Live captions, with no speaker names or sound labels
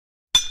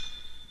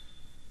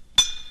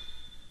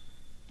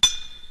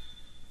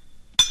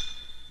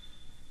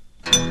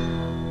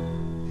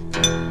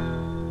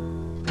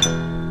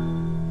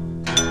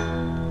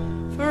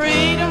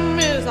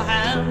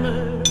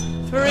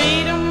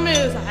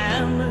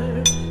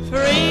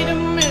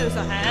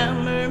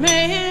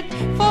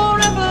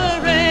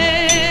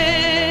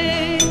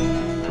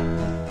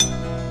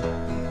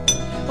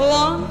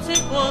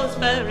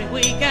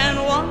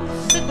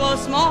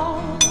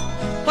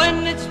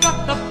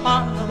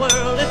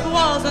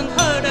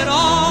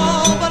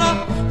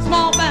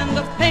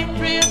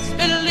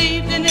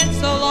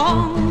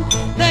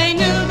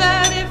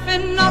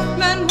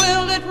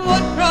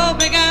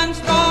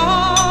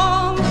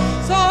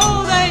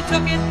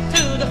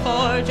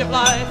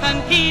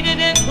heated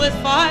it with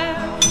fire,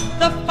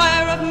 the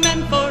fire of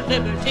men for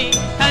liberty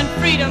and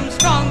freedom's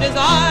strong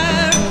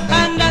desire.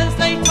 And as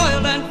they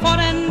toiled and fought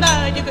and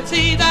died, you could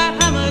see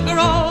that hammer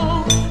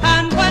grow.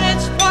 And when it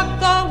struck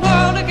the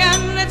world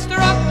again, it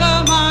struck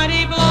a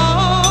mighty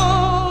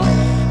blow.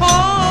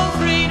 Oh,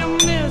 freedom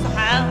is a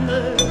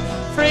hammer,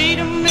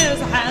 freedom is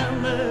a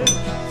hammer,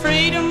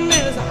 freedom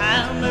is a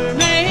hammer,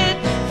 may it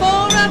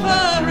forever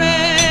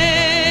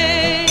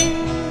reign.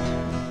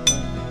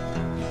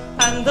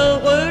 And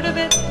the word of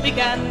it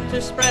began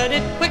to spread,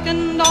 it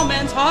quickened all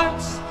men's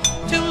hearts.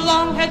 Too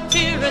long had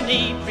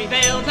tyranny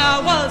prevailed,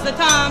 now was the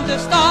time to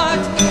start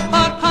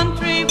a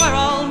country where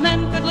all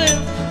men could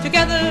live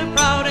together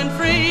proud and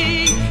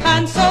free.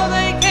 And so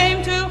they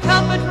came to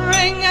help it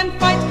ring and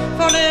fight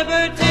for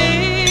liberty.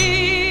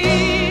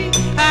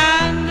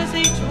 And as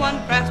each one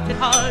grasped it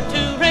hard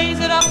to raise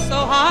it up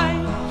so high,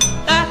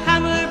 the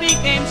hammer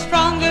became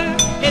stronger,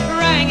 it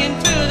rang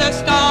into the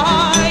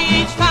sky.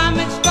 Each time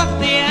it struck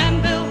the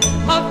anvil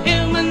of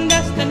human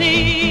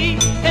destiny,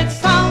 its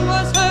sound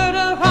was heard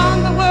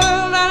around the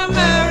world and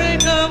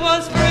America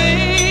was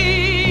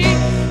free.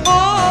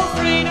 Oh,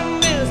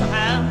 freedom is a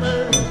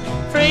hammer,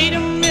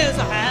 freedom is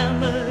a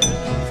hammer,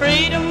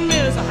 freedom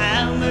is a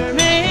hammer,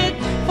 may it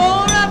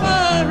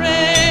forever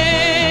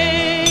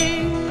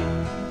reign.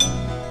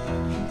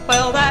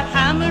 Well, that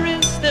hammer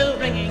is still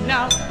ringing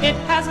now, it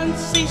hasn't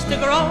ceased to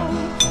grow.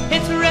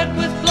 It's red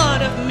with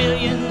blood of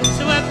millions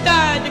who have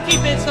died to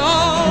keep it so.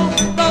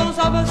 Those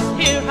of us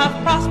here have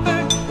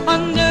prospered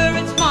under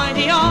its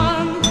mighty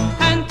arm,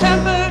 and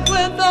tempered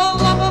with the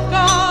love of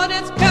God,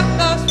 it's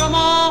kept us from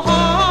all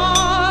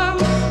harm.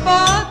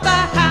 But the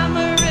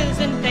hammer is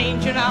in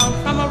danger now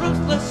from a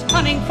ruthless,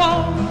 cunning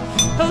foe,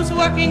 who's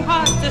working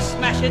hard to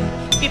smash it,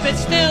 keep it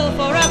still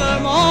forever